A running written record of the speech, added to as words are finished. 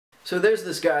So there's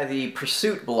this guy, the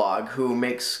Pursuit blog, who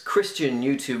makes Christian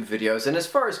YouTube videos, and as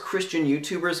far as Christian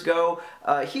YouTubers go,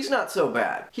 he's not so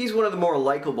bad. He's one of the more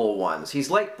likable ones. He's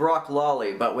like Brock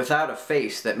Lawley, but without a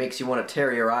face that makes you want to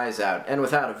tear your eyes out, and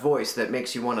without a voice that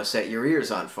makes you want to set your ears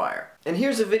on fire. And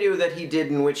here's a video that he did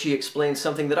in which he explains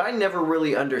something that I never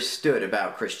really understood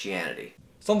about Christianity.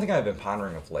 Something I've been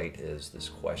pondering of late is this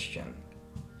question: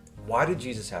 why did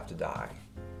Jesus have to die?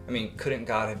 I mean, couldn't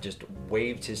God have just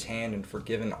waved his hand and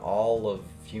forgiven all of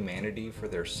humanity for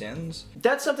their sins?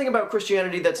 That's something about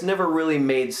Christianity that's never really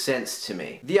made sense to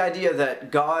me. The idea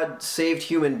that God saved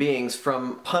human beings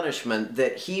from punishment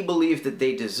that he believed that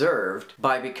they deserved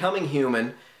by becoming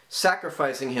human,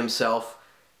 sacrificing himself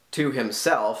to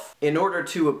himself in order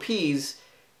to appease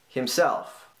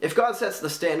himself. If God sets the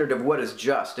standard of what is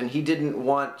just, and he didn't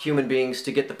want human beings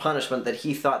to get the punishment that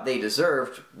he thought they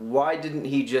deserved, why didn't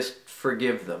he just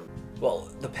forgive them? Well,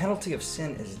 the penalty of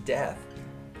sin is death.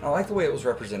 I like the way it was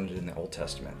represented in the Old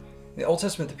Testament. In the Old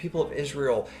Testament, the people of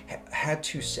Israel had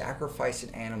to sacrifice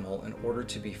an animal in order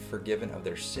to be forgiven of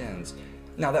their sins.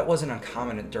 Now, that wasn't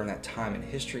uncommon during that time in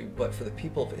history, but for the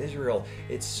people of Israel,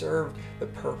 it served the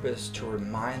purpose to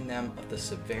remind them of the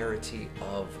severity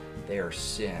of their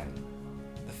sin.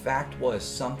 The fact was,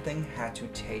 something had to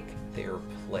take their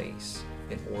place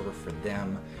in order for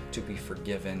them to be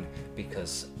forgiven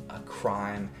because a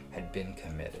crime had been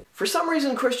committed. For some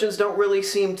reason, Christians don't really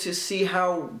seem to see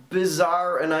how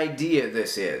bizarre an idea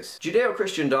this is.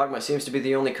 Judeo-Christian dogma seems to be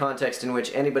the only context in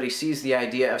which anybody sees the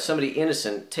idea of somebody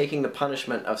innocent taking the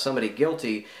punishment of somebody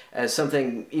guilty as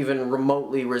something even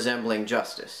remotely resembling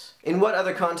justice. In what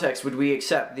other context would we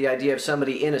accept the idea of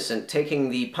somebody innocent taking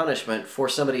the punishment for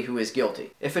somebody who is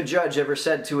guilty? If a judge ever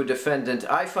said to a defendant,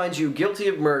 "I find you guilty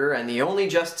of murder and the only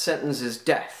just sentence is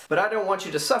death, but I don't want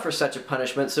you to suffer such a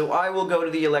punishment, so I will go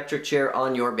to the electric chair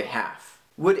on your behalf,"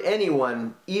 would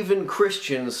anyone, even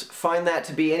Christians, find that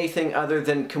to be anything other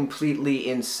than completely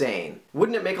insane?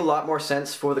 Wouldn't it make a lot more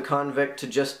sense for the convict to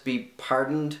just be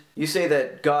pardoned? You say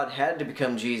that God had to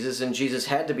become Jesus and Jesus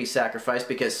had to be sacrificed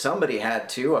because somebody had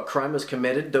to, a crime was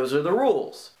committed, those are the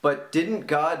rules. But didn't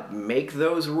God make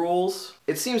those rules?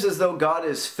 It seems as though God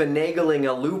is finagling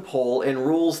a loophole in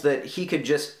rules that he could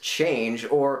just change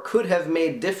or could have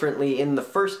made differently in the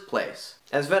first place.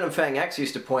 As Venom Fang X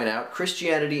used to point out,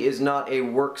 Christianity is not a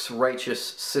works-righteous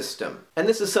system. And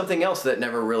this is something else that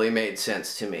never really made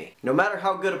sense to me. No matter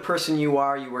how good a person you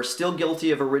are still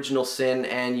guilty of original sin,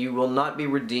 and you will not be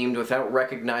redeemed without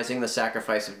recognizing the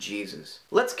sacrifice of Jesus.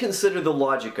 Let's consider the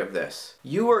logic of this.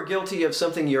 You are guilty of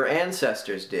something your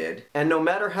ancestors did, and no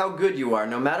matter how good you are,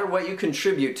 no matter what you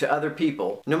contribute to other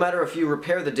people, no matter if you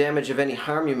repair the damage of any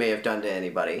harm you may have done to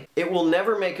anybody, it will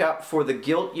never make up for the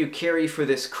guilt you carry for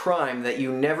this crime that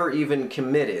you never even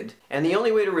committed, and the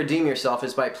only way to redeem yourself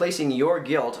is by placing your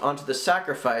guilt onto the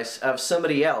sacrifice of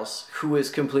somebody else who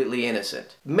is completely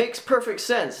innocent. Makes perfect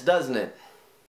sense, doesn't it?